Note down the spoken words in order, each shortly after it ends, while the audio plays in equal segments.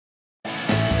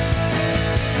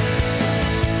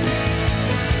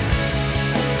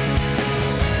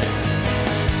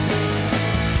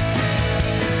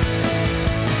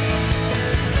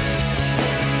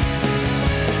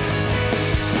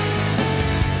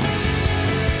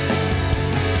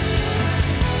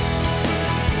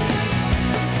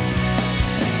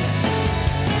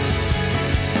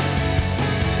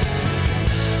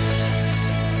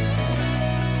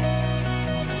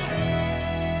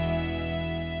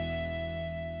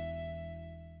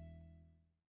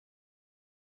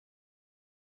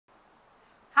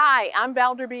Hi, I'm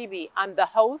Valder Beebe. I'm the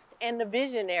host and the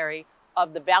visionary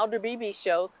of the Valder Beebe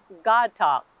Show's God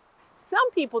Talk.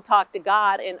 Some people talk to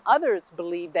God and others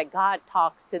believe that God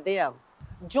talks to them.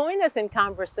 Join us in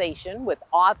conversation with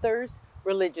authors,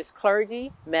 religious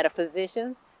clergy,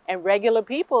 metaphysicians, and regular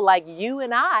people like you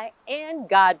and I and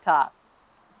God Talk.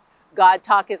 God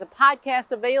Talk is a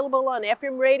podcast available on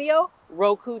FM radio,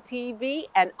 Roku TV,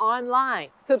 and online.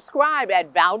 Subscribe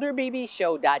at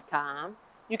ValderBeebeShow.com.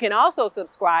 You can also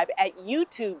subscribe at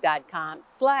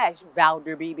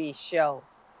YouTube.com/ValderBeebeShow.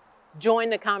 Join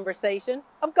the conversation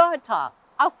of God Talk.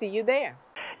 I'll see you there.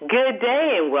 Good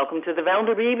day and welcome to the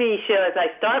Valder Beebe Show as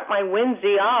I start my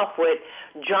Wednesday off with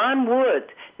John Woods.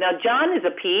 Now, John is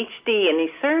a PhD and he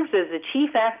serves as the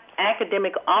Chief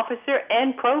Academic Officer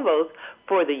and Provost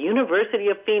for the University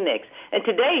of Phoenix. And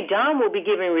today, John will be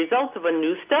giving results of a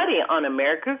new study on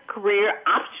American career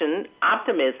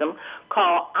optimism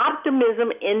called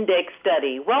Optimism Index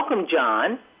Study. Welcome,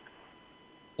 John.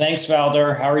 Thanks,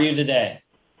 Valder. How are you today?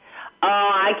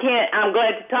 I'm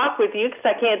glad to talk with you because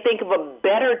I can't think of a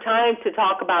better time to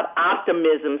talk about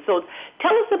optimism. So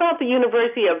tell us about the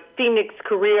University of Phoenix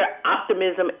Career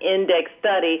Optimism Index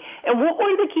Study and what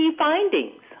were the key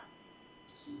findings?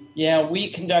 Yeah, we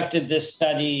conducted this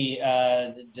study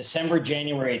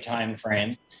December-January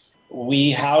timeframe.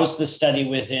 We housed the study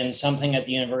within something at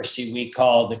the university we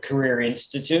call the Career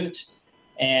Institute.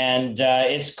 And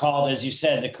it's called, as you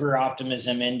said, the Career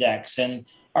Optimism Index. And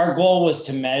our goal was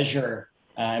to measure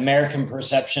American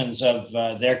perceptions of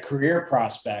their career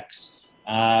prospects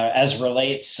as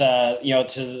relates,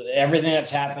 to everything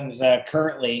that's happened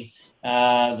currently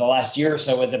the last year or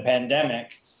so with the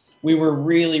pandemic. We were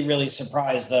really, really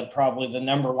surprised that probably the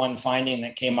number one finding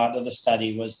that came out of the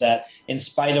study was that in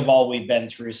spite of all we've been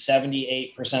through,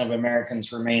 78% of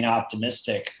Americans remain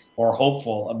optimistic or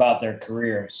hopeful about their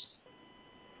careers.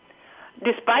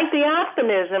 Despite the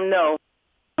optimism, though,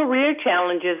 career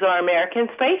challenges are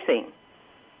Americans facing?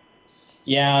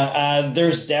 Yeah,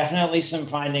 there's definitely some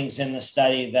findings in the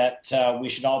study that we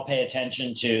should all pay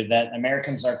attention to that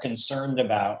Americans are concerned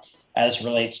about as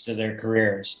relates to their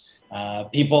careers.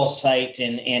 People cite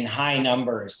in high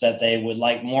numbers that they would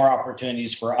like more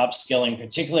opportunities for upskilling,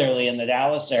 particularly in the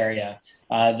Dallas area.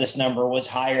 This number was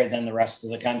higher than the rest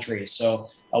of the country. So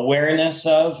awareness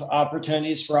of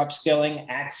opportunities for upskilling,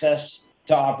 access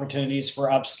to opportunities for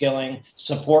upskilling,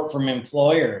 support from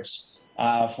employers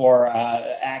for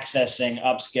accessing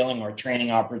upskilling or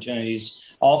training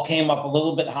opportunities all came up a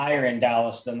little bit higher in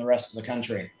Dallas than the rest of the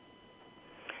country.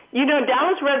 You know,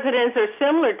 Dallas residents are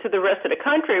similar to the rest of the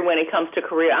country when it comes to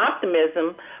career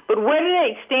optimism, but where do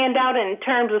they stand out in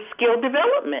terms of skill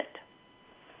development?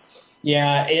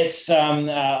 Yeah, it's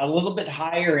a little bit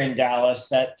higher in Dallas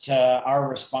that our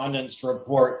respondents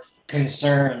report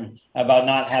concern about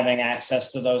not having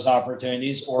access to those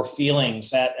opportunities or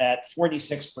feelings at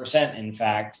 46%, in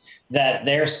fact, that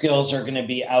their skills are going to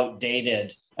be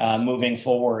outdated moving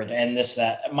forward, and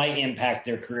that might impact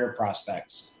their career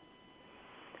prospects.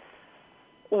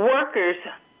 Workers,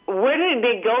 where do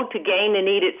they go to gain the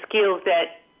needed skills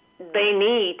that they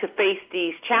need to face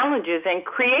these challenges and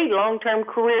create long-term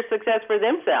career success for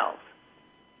themselves?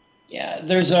 Yeah,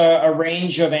 there's a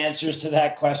range of answers to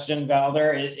that question,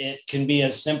 Valder. It can be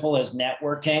as simple as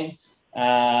networking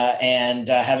and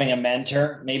having a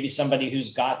mentor, maybe somebody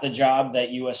who's got the job that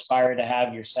you aspire to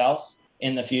have yourself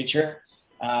in the future.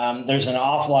 There's an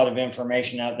awful lot of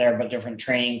information out there about different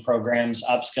training programs,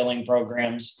 upskilling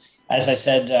programs. As I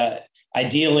said,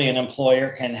 ideally an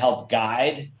employer can help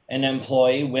guide an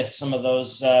employee with some of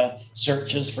those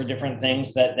searches for different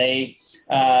things that they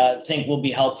think will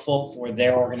be helpful for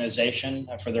their organization,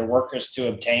 for their workers to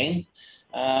obtain.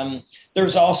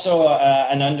 There's also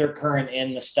an undercurrent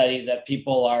in the study that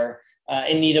people are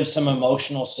in need of some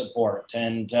emotional support,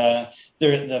 and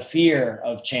the fear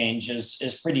of change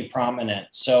is pretty prominent.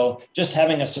 So just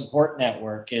having a support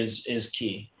network is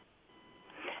key.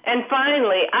 And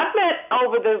finally, I've met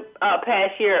over the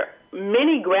past year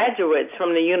many graduates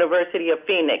from the University of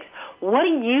Phoenix. What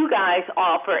do you guys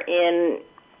offer in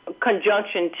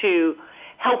conjunction to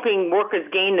helping workers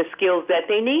gain the skills that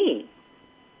they need?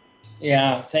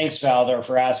 Yeah, thanks, Valder,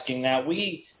 for asking that.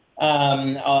 We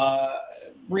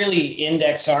really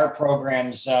index our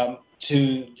programs to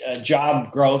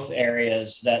job growth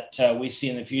areas that we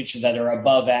see in the future that are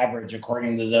above average,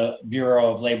 according to the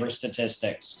Bureau of Labor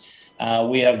Statistics.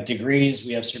 We have degrees,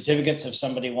 we have certificates if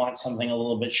somebody wants something a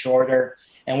little bit shorter.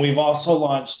 And we've also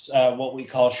launched what we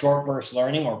call short burst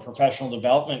learning or professional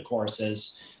development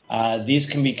courses These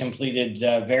can be completed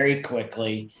very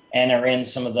quickly and are in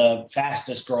some of the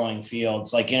fastest growing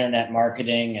fields like internet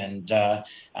marketing and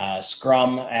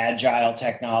Scrum, agile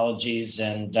technologies,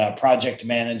 and project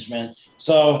management.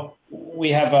 So we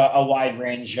have a wide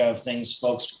range of things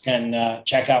folks can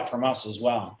check out from us as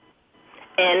well.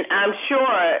 And I'm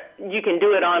sure you can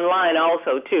do it online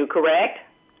also too, correct?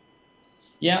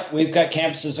 Yeah, we've got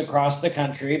campuses across the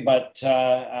country, but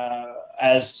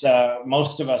as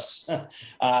most of us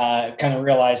kind of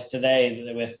realize today,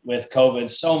 that with COVID,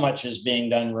 so much is being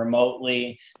done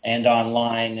remotely and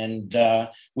online, and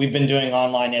we've been doing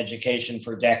online education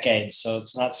for decades, so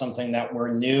it's not something that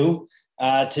we're new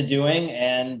to doing,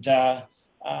 and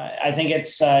I think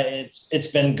it's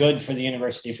been good for the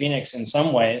University of Phoenix in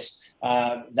some ways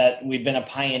that we've been a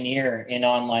pioneer in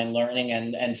online learning,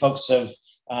 and folks have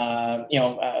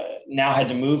now had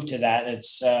to move to that.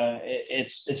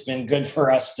 It's been good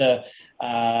for us to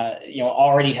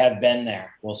already have been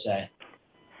there, we'll say.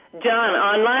 John,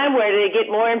 online, where do they get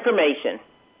more information?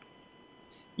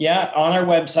 Yeah, on our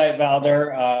website,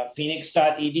 Valder,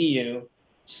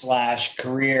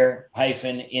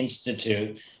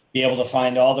 phoenix.edu/career-institute. Be able to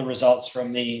find all the results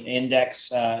from the index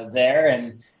there,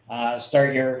 and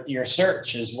start your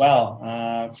search as well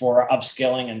for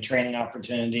upskilling and training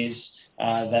opportunities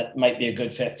that might be a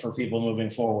good fit for people moving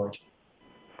forward.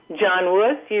 John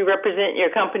Woods, you represent your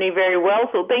company very well,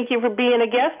 so thank you for being a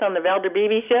guest on the Valder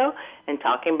Beebe Show and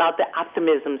talking about the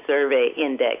Optimism Survey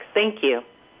Index. Thank you.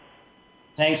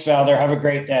 Thanks, Valder. Have a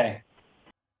great day.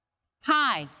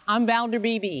 Hi, I'm Valder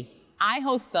Beebe. I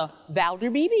host the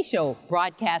Valder Beebe Show,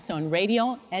 broadcast on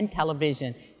radio and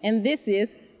television, and this is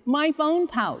my phone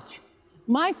pouch.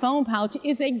 My phone pouch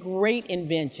is a great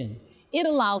invention. It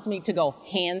allows me to go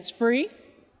hands-free,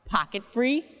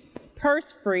 pocket-free,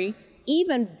 purse-free,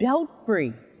 even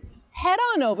belt-free. Head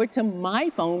on over to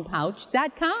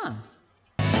myphonepouch.com.